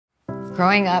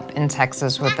Growing up in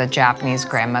Texas with a Japanese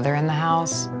grandmother in the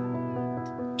house,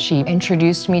 she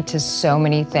introduced me to so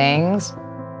many things.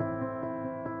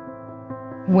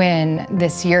 When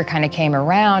this year kind of came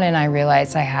around and I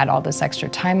realized I had all this extra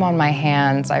time on my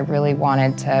hands, I really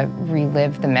wanted to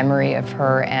relive the memory of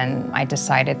her, and I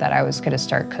decided that I was going to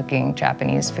start cooking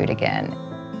Japanese food again.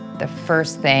 The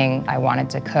first thing I wanted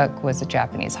to cook was a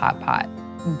Japanese hot pot.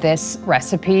 This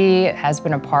recipe has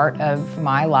been a part of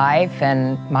my life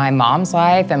and my mom's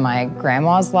life and my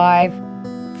grandma's life.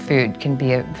 Food can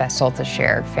be a vessel to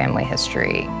share family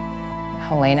history.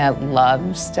 Helena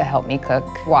loves to help me cook.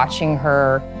 Watching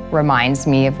her reminds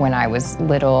me of when I was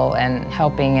little and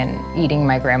helping and eating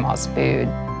my grandma's food.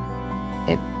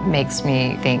 It makes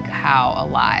me think how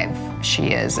alive she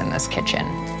is in this kitchen.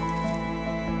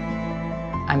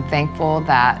 I'm thankful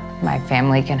that my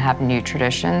family can have new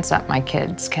traditions that my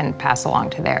kids can pass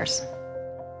along to theirs.